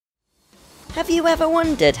Have you ever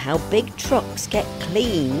wondered how big trucks get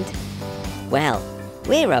cleaned? Well,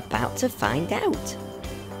 we're about to find out.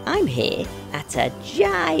 I'm here at a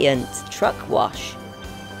giant truck wash.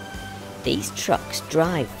 These trucks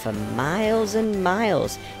drive for miles and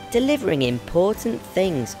miles, delivering important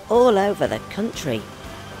things all over the country,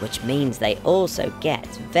 which means they also get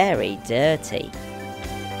very dirty.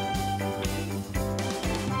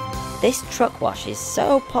 This truck wash is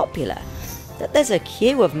so popular that there's a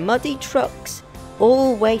queue of muddy trucks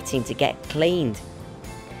all waiting to get cleaned.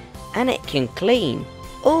 And it can clean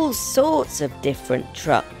all sorts of different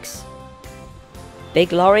trucks.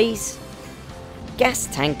 Big lorries, gas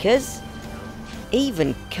tankers,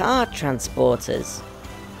 even car transporters.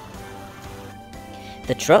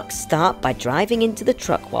 The trucks start by driving into the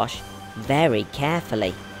truck wash very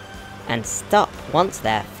carefully and stop once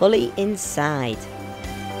they're fully inside.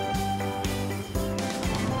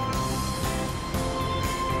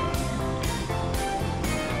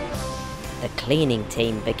 The cleaning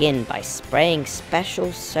team begin by spraying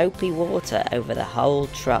special soapy water over the whole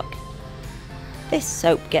truck. This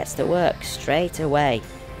soap gets to work straight away,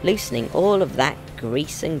 loosening all of that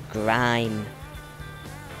grease and grime.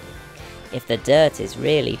 If the dirt is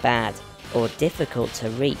really bad or difficult to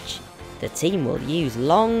reach, the team will use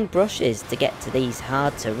long brushes to get to these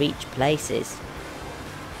hard to reach places.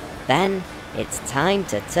 Then it's time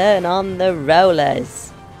to turn on the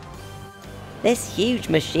rollers. This huge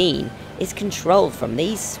machine is controlled from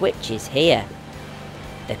these switches here.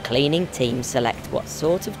 The cleaning team select what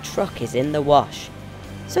sort of truck is in the wash,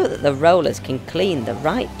 so that the rollers can clean the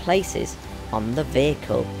right places on the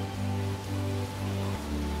vehicle.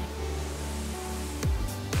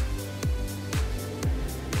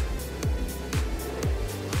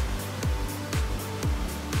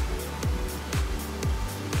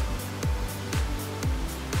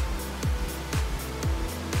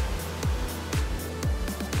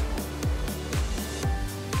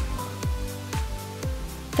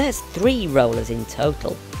 There's 3 rollers in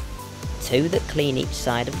total, 2 that clean each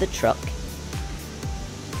side of the truck,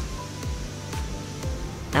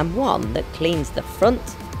 and 1 that cleans the front,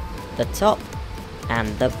 the top,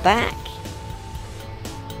 and the back.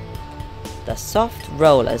 The soft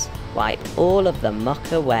rollers wipe all of the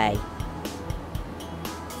muck away,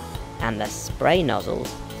 and the spray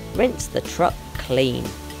nozzles rinse the truck clean.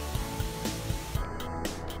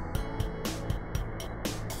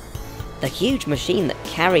 The huge machine that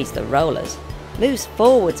carries the rollers moves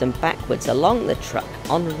forwards and backwards along the truck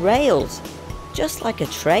on rails, just like a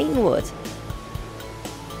train would.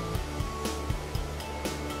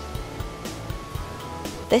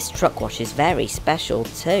 This truck wash is very special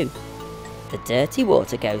too. The dirty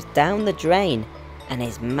water goes down the drain and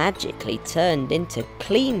is magically turned into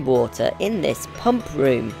clean water in this pump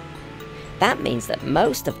room. That means that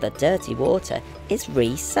most of the dirty water is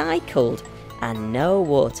recycled and no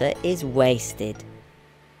water is wasted.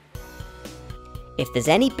 If there's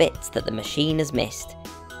any bits that the machine has missed,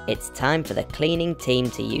 it's time for the cleaning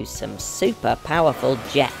team to use some super powerful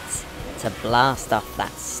jets to blast off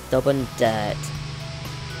that stubborn dirt.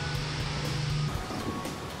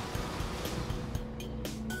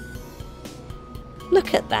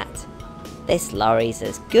 Look at that! This lorry's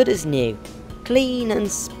as good as new, clean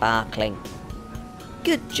and sparkling.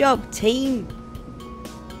 Good job, team!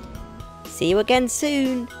 See you again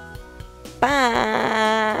soon.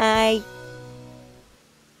 Bye!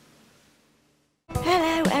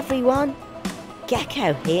 Hello everyone,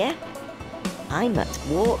 Gecko here. I'm at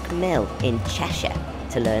Walk Mill in Cheshire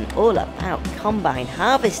to learn all about combine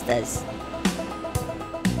harvesters.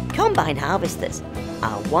 Combine harvesters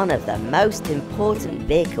are one of the most important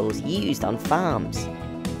vehicles used on farms.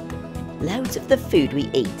 Loads of the food we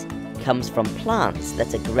eat comes from plants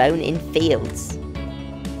that are grown in fields.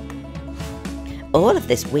 All of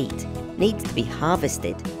this wheat needs to be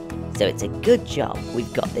harvested, so it's a good job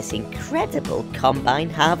we've got this incredible combine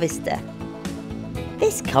harvester.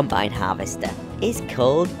 This combine harvester is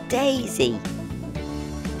called Daisy.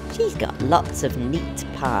 She's got lots of neat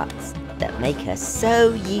parts that make her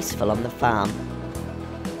so useful on the farm.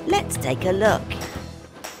 Let's take a look.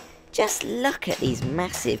 Just look at these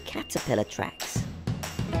massive caterpillar tracks.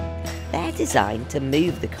 They're designed to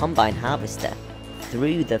move the combine harvester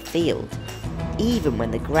through the field, even when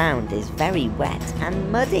the ground is very wet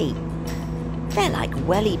and muddy. They're like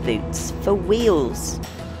welly boots for wheels.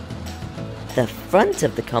 The front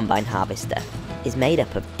of the combine harvester is made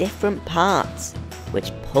up of different parts,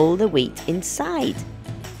 which pull the wheat inside.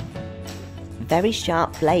 Very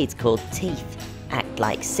sharp blades called teeth act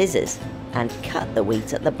like scissors and cut the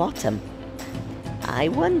wheat at the bottom. I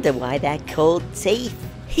wonder why they're called teeth.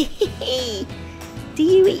 Did Do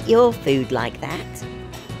you eat your food like that?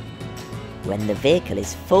 When the vehicle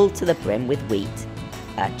is full to the brim with wheat,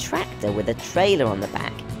 a tractor with a trailer on the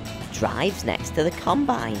back drives next to the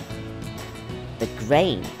combine. The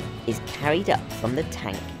grain is carried up from the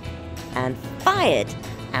tank and fired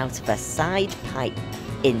out of a side pipe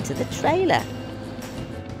into the trailer.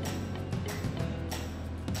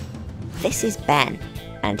 This is Ben,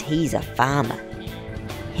 and he's a farmer.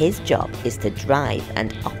 His job is to drive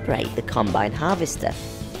and operate the combine harvester.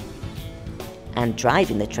 And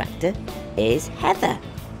driving the tractor is Heather.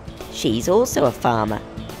 She's also a farmer.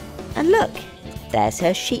 And look, there's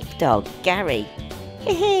her sheepdog, Gary.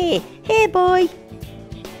 Hey, here boy.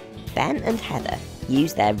 Ben and Heather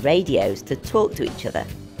use their radios to talk to each other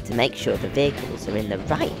to make sure the vehicles are in the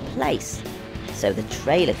right place so the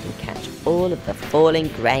trailer can catch all of the falling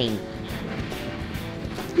grain.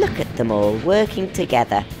 Look at them all working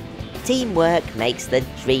together. Teamwork makes the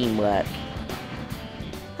dream work.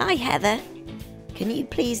 Hi Heather. Can you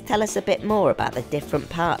please tell us a bit more about the different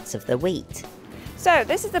parts of the wheat? So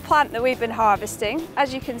this is the plant that we've been harvesting.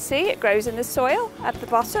 As you can see, it grows in the soil at the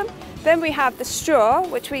bottom. Then we have the straw,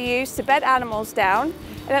 which we use to bed animals down.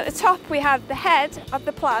 And at the top we have the head of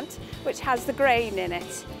the plant, which has the grain in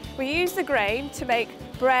it. We use the grain to make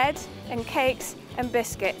bread and cakes and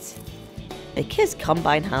biscuits. Because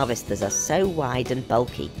combine harvesters are so wide and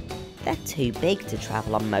bulky, they're too big to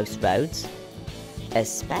travel on most roads,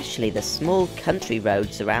 especially the small country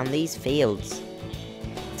roads around these fields.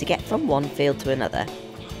 To get from one field to another,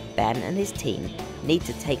 Ben and his team need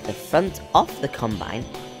to take the front off the combine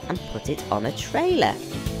and put it on a trailer.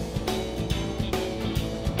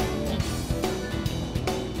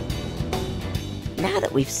 Now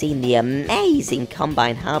that we've seen the amazing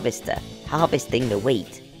combine harvester harvesting the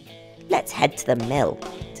wheat, let's head to the mill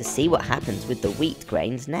to see what happens with the wheat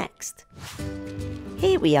grains next.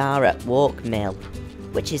 Here we are at Walk Mill,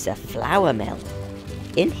 which is a flour mill.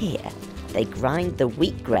 In here, they grind the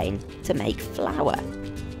wheat grain to make flour,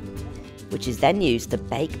 which is then used to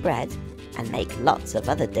bake bread and make lots of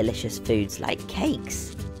other delicious foods like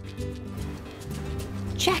cakes.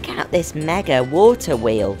 Check out this mega water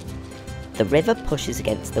wheel. The river pushes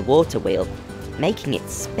against the water wheel, making it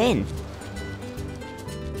spin,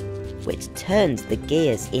 which turns the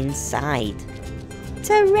gears inside.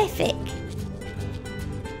 Terrific!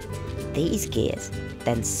 These gears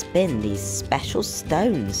then spin these special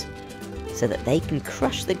stones so that they can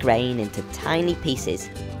crush the grain into tiny pieces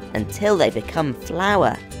until they become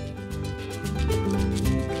flour.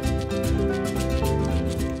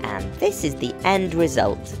 And this is the end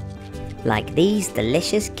result, like these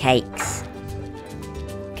delicious cakes.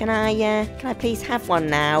 Can I please have one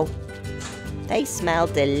now? They smell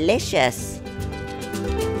delicious.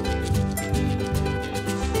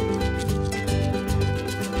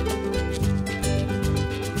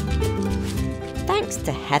 Thanks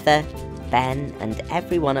to Heather, Ben and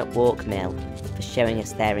everyone at Walk Mill for showing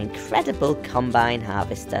us their incredible combine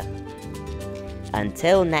harvester.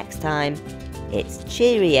 Until next time, it's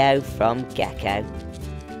cheerio from Gecko.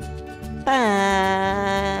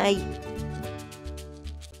 Bye!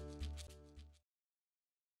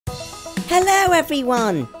 Hello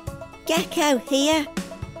everyone! Gecko here!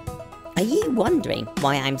 Are you wondering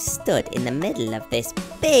why I'm stood in the middle of this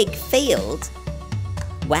big field?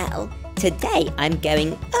 Well, today I'm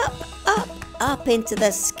going up, up, up into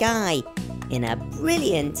the sky in a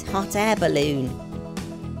brilliant hot air balloon.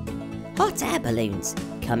 Hot air balloons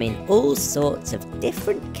come in all sorts of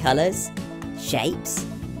different colours, shapes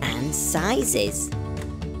and sizes.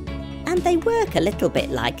 And they work a little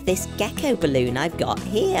bit like this Gecko balloon I've got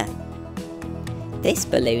here. This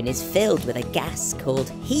balloon is filled with a gas called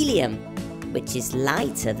helium, which is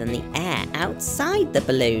lighter than the air outside the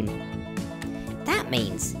balloon. That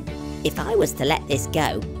means if I was to let this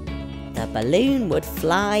go, the balloon would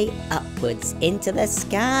fly upwards into the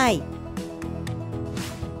sky.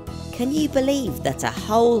 Can you believe that a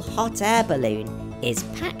whole hot air balloon is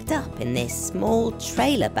packed up in this small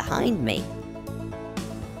trailer behind me?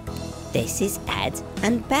 This is Ed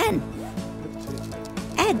and Ben.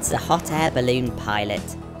 Ed's a hot air balloon pilot.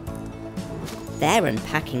 They're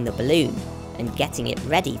unpacking the balloon and getting it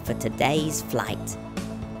ready for today's flight.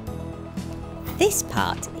 This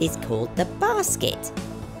part is called the basket,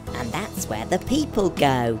 and that's where the people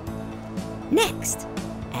go. Next,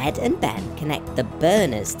 Ed and Ben connect the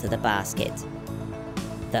burners to the basket.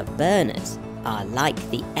 The burners are like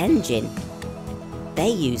the engine. They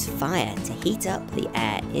use fire to heat up the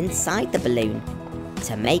air inside the balloon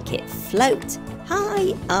to make it float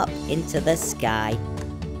high up into the sky.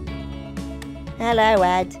 Hello,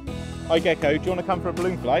 Ed. Hi Gecko, do you want to come for a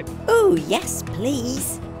balloon flight? Oh, yes,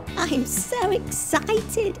 please. I'm so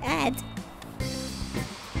excited, Ed.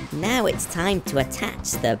 Now it's time to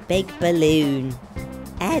attach the big balloon.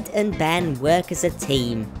 Ed and Ben work as a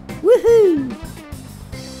team. Woohoo!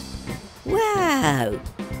 Wow!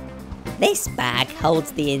 This bag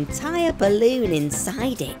holds the entire balloon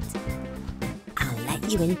inside it. I'll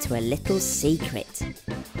let you into a little secret.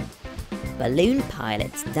 Balloon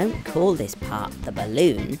pilots don't call this part the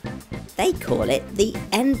balloon. They call it the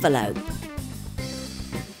envelope.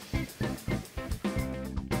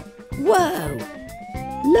 Whoa!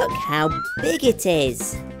 Look how big it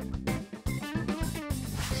is!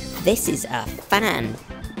 This is a fan,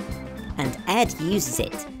 and Ed uses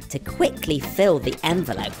it to quickly fill the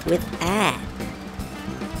envelope with air.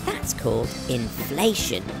 That's called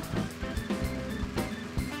inflation.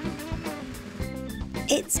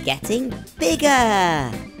 It's getting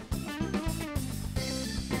bigger!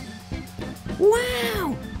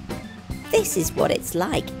 Wow! This is what it's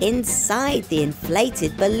like inside the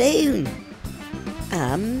inflated balloon.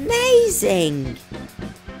 Amazing!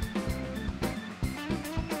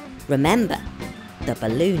 Remember, the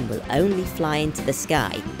balloon will only fly into the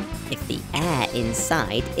sky if the air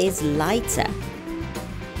inside is lighter.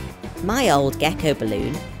 My old Gecko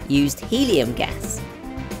balloon used helium gas,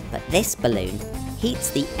 but this balloon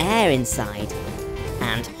heats the air inside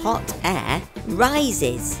and hot air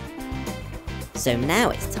rises. So now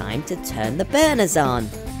it's time to turn the burners on.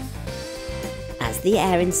 As the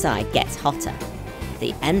air inside gets hotter,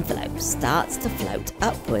 the envelope starts to float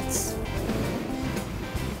upwards.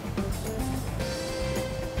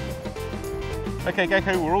 Okay,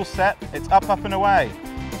 Gecko, we're all set. It's up, up and away.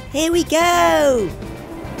 Here we go!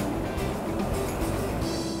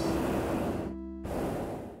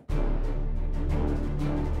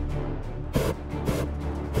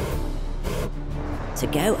 To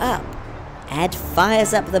go up, Ed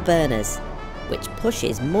fires up the burners, which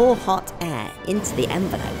pushes more hot air into the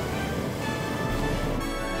envelope.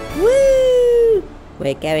 Woo!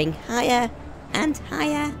 We're going higher and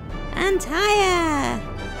higher and higher!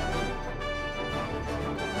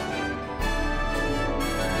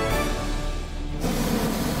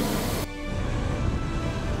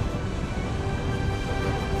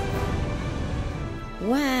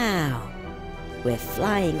 Wow! We're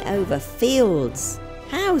flying over fields,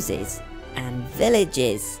 houses and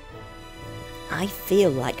villages. I feel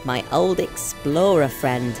like my old explorer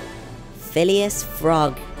friend, Phileas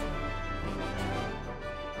Frog.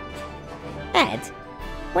 Ed,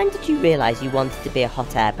 when did you realise you wanted to be a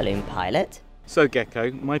hot air balloon pilot? So,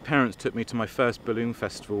 Gecko, my parents took me to my first balloon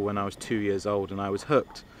festival when I was 2 years old and I was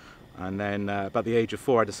hooked. And then about the age of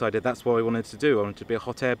 4 I decided that's what I wanted to do. I wanted to be a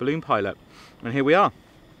hot air balloon pilot. And here we are.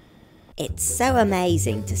 It's so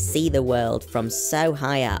amazing to see the world from so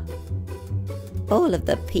high up. All of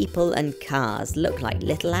the people and cars look like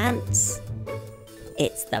little ants.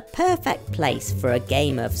 It's the perfect place for a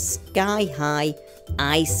game of Sky High,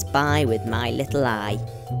 I Spy with My Little Eye.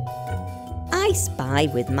 I spy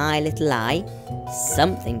with my little eye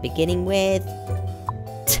something beginning with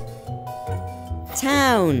T.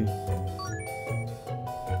 Town.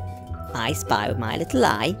 I spy with my little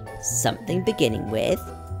eye something beginning with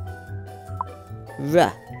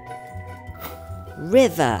R.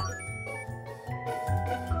 River.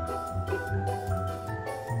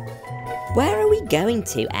 Where are we going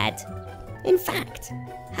to, Ed? In fact,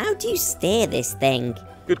 how do you steer this thing?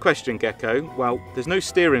 Good question, Gecko. Well, there's no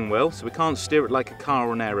steering wheel, so we can't steer it like a car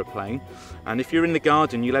or an aeroplane. And if you're in the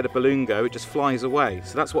garden, you let a balloon go, it just flies away.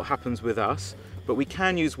 So that's what happens with us. But we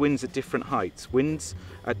can use winds at different heights. Winds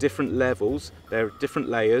at different levels, they're different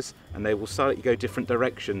layers, and they will slightly go different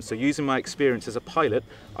directions. So using my experience as a pilot,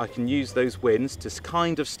 I can use those winds to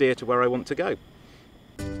kind of steer to where I want to go.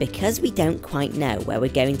 Because we don't quite know where we're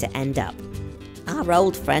going to end up, our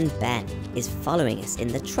old friend Ben is following us in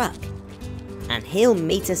the truck, and he'll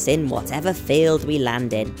meet us in whatever field we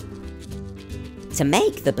land in. To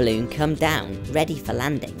make the balloon come down ready for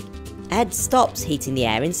landing, Ed stops heating the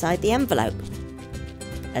air inside the envelope.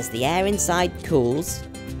 As the air inside cools,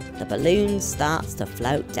 the balloon starts to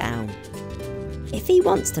float down. If he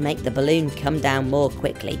wants to make the balloon come down more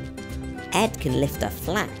quickly, Ed can lift a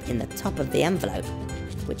flap in the top of the envelope,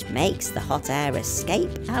 which makes the hot air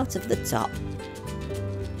escape out of the top.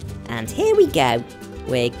 And here we go,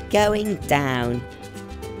 we're going down.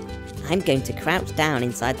 I'm going to crouch down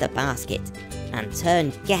inside the basket and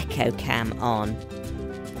turn Gecko Cam on.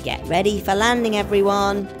 Get ready for landing,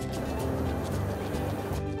 everyone!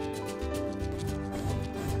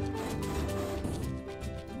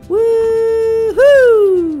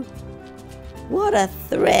 Woohoo! What a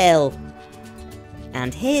thrill!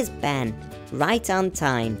 And here's Ben, right on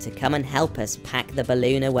time to come and help us pack the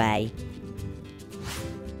balloon away.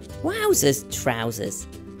 Wowzers trousers!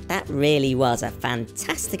 That really was a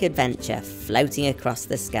fantastic adventure floating across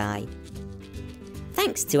the sky.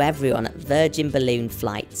 Thanks to everyone at Virgin Balloon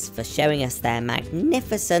Flights for showing us their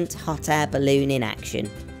magnificent hot air balloon in action.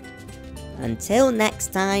 Until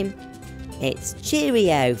next time, it's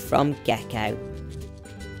cheerio from Gecko.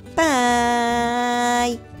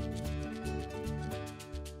 Bye!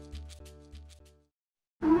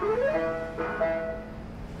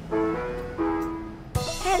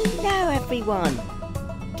 Hello everyone!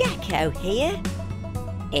 Gecko here.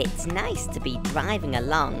 It's nice to be driving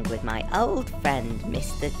along with my old friend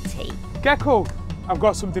Mr. T. Gecko, I've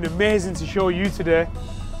got something amazing to show you today.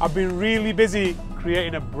 I've been really busy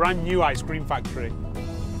creating a brand new ice cream factory.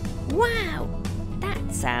 Wow,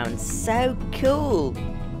 that sounds so cool.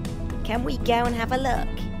 Can we go and have a look?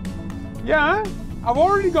 Yeah, I've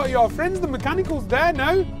already got your friends, the mechanicals, there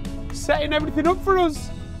now, setting everything up for us.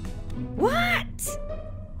 What?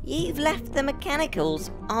 You've left the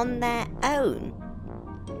mechanicals on their own?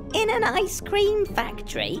 In an ice cream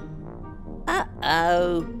factory?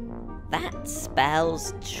 Uh-oh, that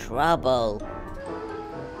spells trouble.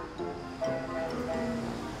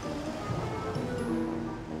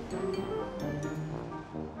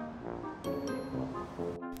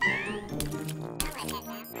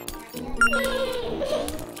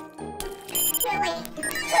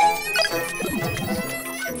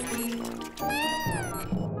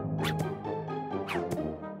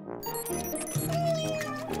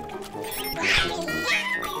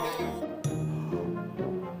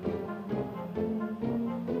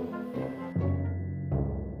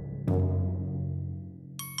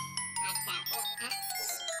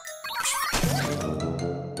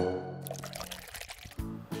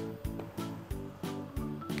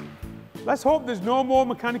 Let's hope there's no more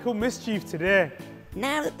mechanical mischief today.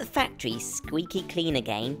 Now that the factory's squeaky clean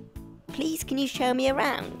again, please can you show me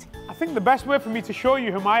around? I think the best way for me to show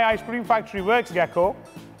you how my ice cream factory works, Gecko,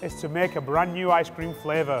 is to make a brand new ice cream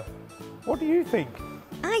flavour. What do you think?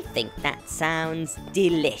 I think that sounds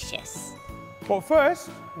delicious. But first,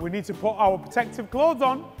 we need to put our protective clothes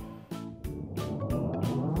on.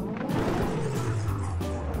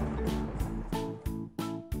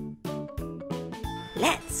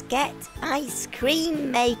 Let's get ice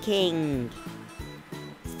cream making.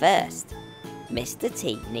 First, Mr.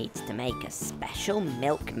 T needs to make a special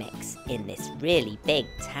milk mix in this really big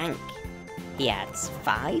tank. He adds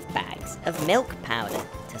 5 bags of milk powder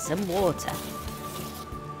to some water.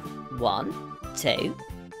 1, 2,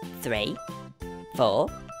 3, 4,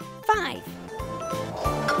 5.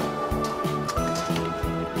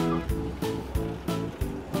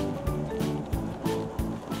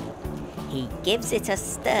 He gives it a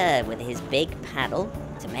stir with his big paddle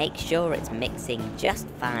to make sure it's mixing just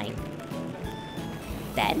fine.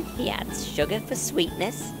 Then he adds sugar for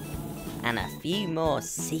sweetness and a few more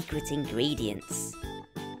secret ingredients.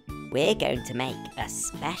 We're going to make a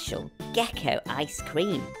special Gecko ice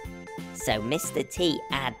cream. So Mr. T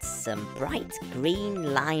adds some bright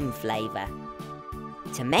green lime flavour.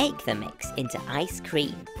 To make the mix into ice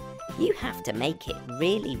cream, you have to make it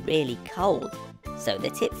really, really cold so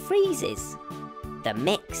that it freezes. The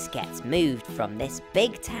mix gets moved from this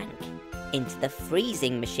big tank into the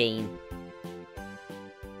freezing machine.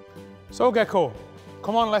 So Gecko,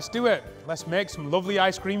 come on, let's do it. Let's make some lovely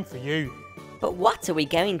ice cream for you. But what are we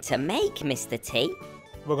going to make, Mr. T?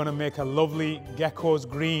 We're going to make a lovely Gecko's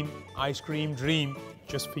Green ice cream dream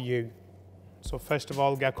just for you. So first of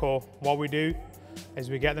all, Gecko, what we do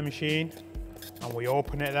is we get the machine and we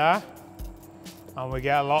open it there and we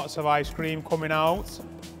get lots of ice cream coming out.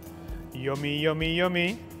 Yummy, yummy,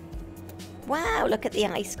 yummy. Wow, look at the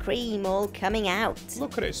ice cream all coming out.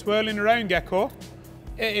 Look at it swirling around, Gecko.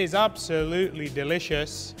 It is absolutely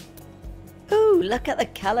delicious. Ooh, look at the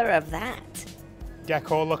colour of that.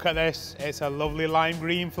 Gecko, look at this. It's a lovely lime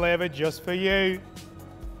green flavour just for you.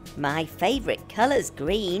 My favourite colour's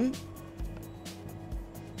green.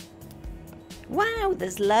 Wow,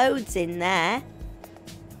 there's loads in there.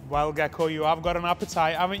 Well, Gecko, you have got an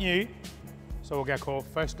appetite, haven't you? So, Gecko,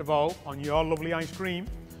 first of all, on your lovely ice cream,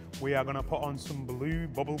 we are going to put on some blue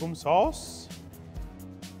bubblegum sauce.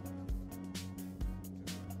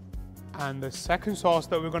 And the second sauce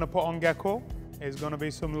that we're going to put on, Gecko, is going to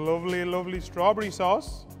be some lovely, lovely strawberry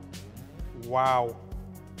sauce. Wow.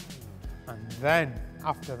 And then,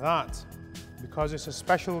 after that, because it's a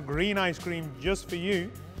special green ice cream just for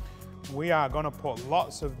you, we are going to put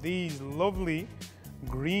lots of these lovely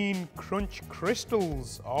green crunch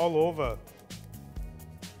crystals all over.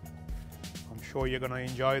 I'm sure you're going to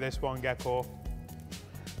enjoy this one, Gecko.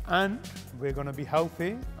 And we're going to be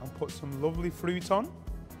healthy and put some lovely fruit on,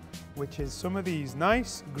 which is some of these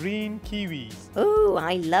nice green kiwis. Ooh,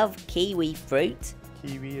 I love kiwi fruit.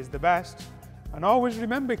 Kiwi is the best. And always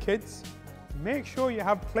remember, kids, make sure you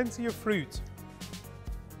have plenty of fruit.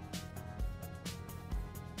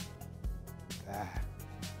 There.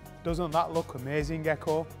 Doesn't that look amazing,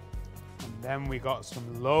 Gecko? And then we got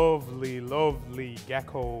some lovely, lovely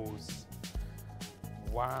geckos.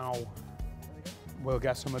 Wow. We'll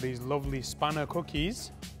get some of these lovely spanner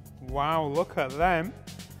cookies. Wow, look at them.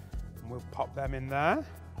 And we'll pop them in there.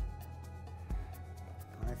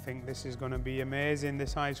 I think this is going to be amazing,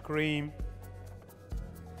 this ice cream.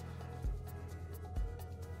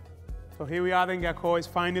 So here we are then, Gecko. It's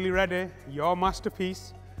finally ready. Your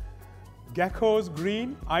masterpiece. Gecko's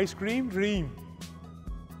green ice cream dream.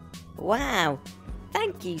 Wow,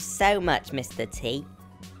 thank you so much, Mr. T.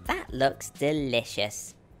 That looks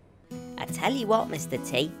delicious. I tell you what, Mr.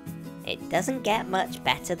 T, it doesn't get much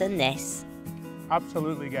better than this.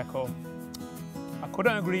 Absolutely, Gecko. I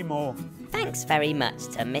couldn't agree more. Thanks very much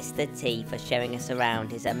to Mr. T for showing us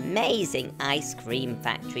around his amazing ice cream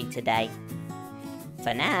factory today.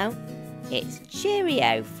 For now, it's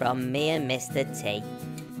cheerio from me and Mr. T.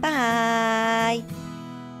 Bye!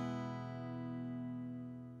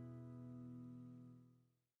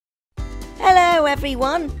 Hello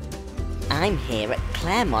everyone! I'm here at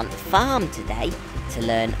Claremont Farm today to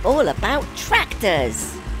learn all about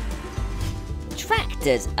tractors.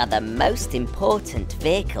 Tractors are the most important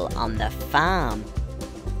vehicle on the farm.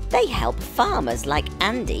 They help farmers like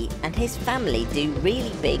Andy and his family do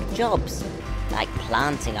really big jobs, like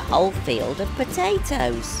planting a whole field of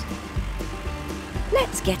potatoes.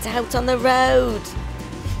 Let's get out on the road.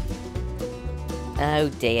 Oh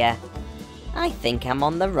dear, I think I'm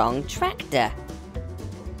on the wrong tractor.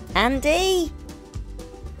 Andy?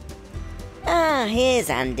 Ah, here's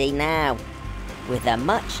Andy now, with a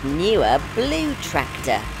much newer blue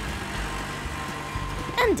tractor.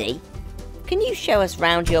 Andy, can you show us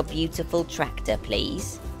round your beautiful tractor,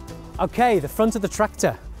 please? Okay, the front of the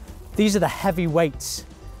tractor. These are the heavy weights.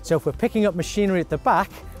 So if we're picking up machinery at the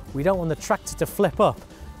back, we don't want the tractor to flip up.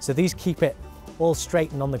 So these keep it all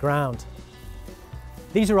straight and on the ground.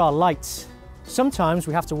 These are our lights. Sometimes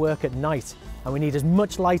we have to work at night and we need as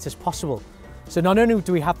much light as possible. So not only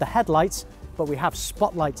do we have the headlights, but we have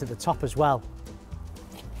spotlights at the top as well.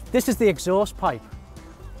 This is the exhaust pipe.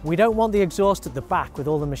 We don't want the exhaust at the back with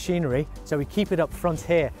all the machinery, so we keep it up front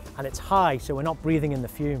here, and it's high so we're not breathing in the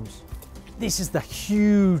fumes. This is the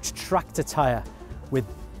huge tractor tire with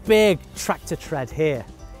big tractor tread here.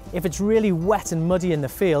 If it's really wet and muddy in the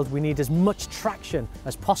field, we need as much traction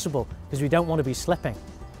as possible because we don't want to be slipping.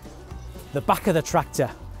 The back of the tractor.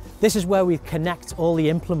 This is where we connect all the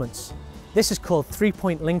implements. This is called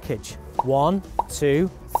 3-point linkage. 1, 2,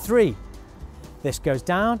 3. This goes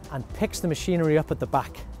down and picks the machinery up at the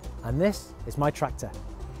back. And this is my tractor.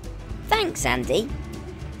 Thanks, Andy.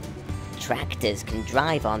 Tractors can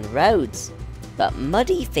drive on roads, but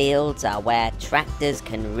muddy fields are where tractors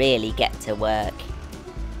can really get to work.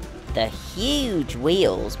 The huge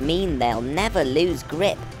wheels mean they'll never lose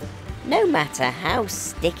grip, no matter how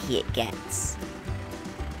sticky it gets.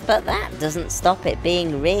 But that doesn't stop it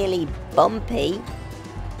being really bumpy.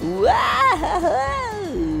 Whoa!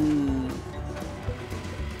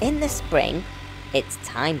 In the spring, it's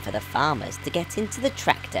time for the farmers to get into the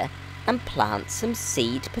tractor and plant some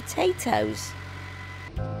seed potatoes.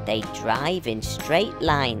 They drive in straight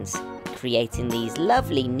lines, creating these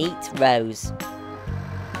lovely neat rows.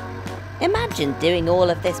 Imagine doing all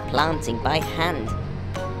of this planting by hand.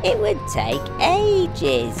 It would take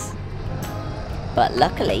ages. But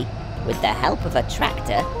luckily, with the help of a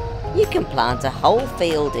tractor, you can plant a whole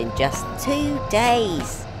field in just 2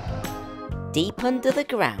 days. Deep under the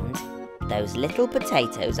ground, those little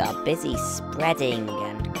potatoes are busy spreading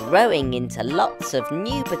and growing into lots of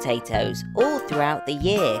new potatoes all throughout the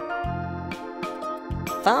year.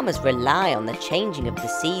 Farmers rely on the changing of the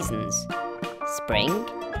seasons: spring,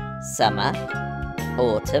 summer,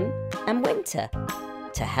 autumn and winter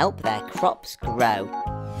to help their crops grow.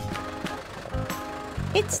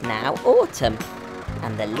 It's now autumn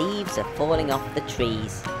and the leaves are falling off the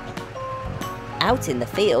trees. Out in the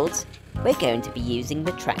fields, we're going to be using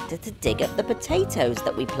the tractor to dig up the potatoes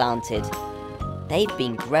that we planted. They've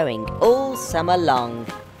been growing all summer long.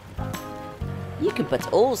 You can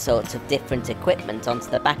put all sorts of different equipment onto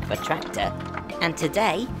the back of a tractor, and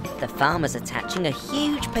today the farmer's attaching a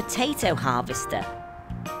huge potato harvester.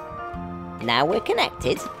 Now we're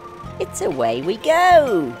connected, it's away we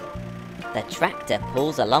go! The tractor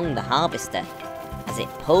pulls along the harvester as it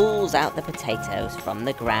pulls out the potatoes from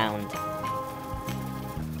the ground.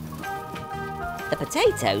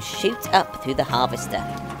 potatoes shoot up through the harvester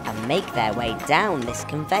and make their way down this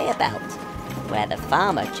conveyor belt, where the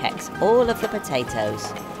farmer checks all of the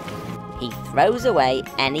potatoes. He throws away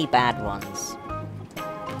any bad ones.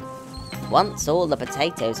 Once all the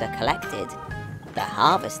potatoes are collected, the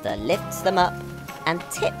harvester lifts them up and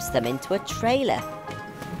tips them into a trailer.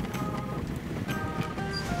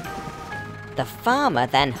 The farmer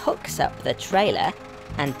then hooks up the trailer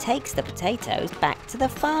and takes the potatoes back to the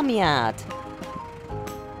farmyard.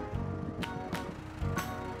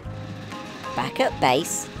 Back at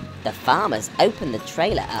base, the farmers open the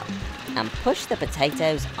trailer up and push the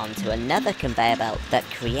potatoes onto another conveyor belt that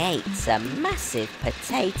creates a massive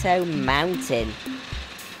potato mountain.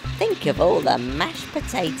 Think of all the mashed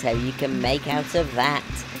potato you can make out of that.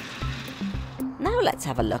 Now let's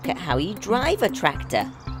have a look at how you drive a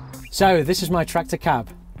tractor. So this is my tractor cab.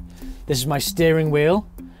 This is my steering wheel,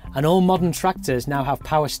 and all modern tractors now have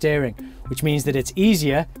power steering, which means that it's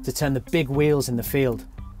easier to turn the big wheels in the field.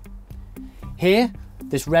 Here,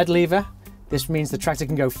 this red lever, this means the tractor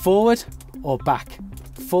can go forward or back,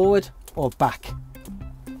 forward or back.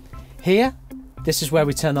 Here, this is where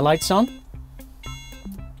we turn the lights on.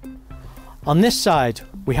 On this side,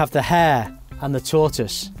 we have the hare and the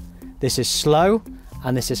tortoise. This is slow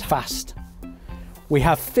and this is fast. We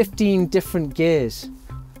have 15 different gears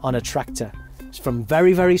on a tractor. It's from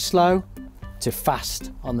very, very slow to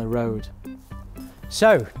fast on the road.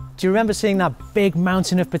 So, do you remember seeing that big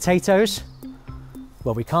mountain of potatoes?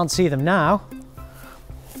 Well, we can't see them now.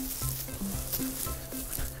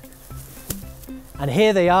 And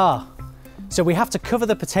here they are. So we have to cover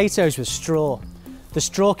the potatoes with straw. The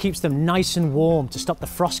straw keeps them nice and warm to stop the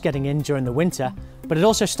frost getting in during the winter, but it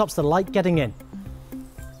also stops the light getting in.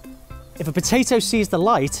 If a potato sees the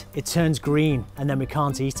light, it turns green and then we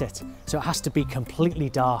can't eat it. So it has to be completely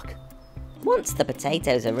dark. Once the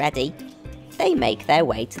potatoes are ready, they make their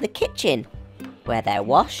way to the kitchen, where they're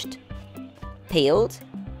washed, peeled,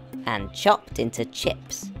 and chopped into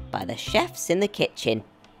chips by the chefs in the kitchen.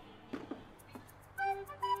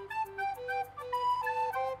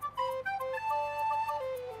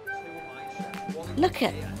 Look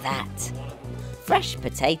at that! Fresh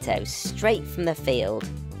potatoes straight from the field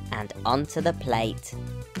and onto the plate.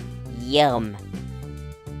 Yum!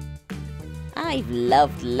 I've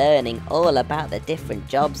loved learning all about the different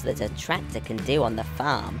jobs that a tractor can do on the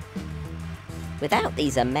farm. Without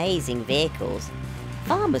these amazing vehicles,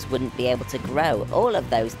 farmers wouldn't be able to grow all of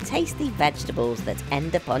those tasty vegetables that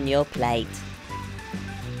end up on your plate.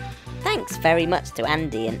 Thanks very much to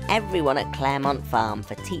Andy and everyone at Claremont Farm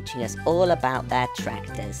for teaching us all about their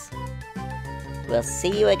tractors. We'll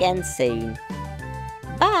see you again soon.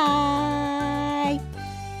 Bye!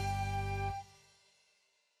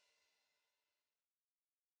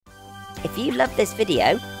 If you love this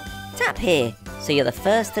video, tap here so you're the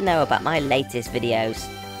first to know about my latest videos.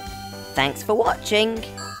 Thanks for watching.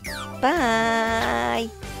 Bye!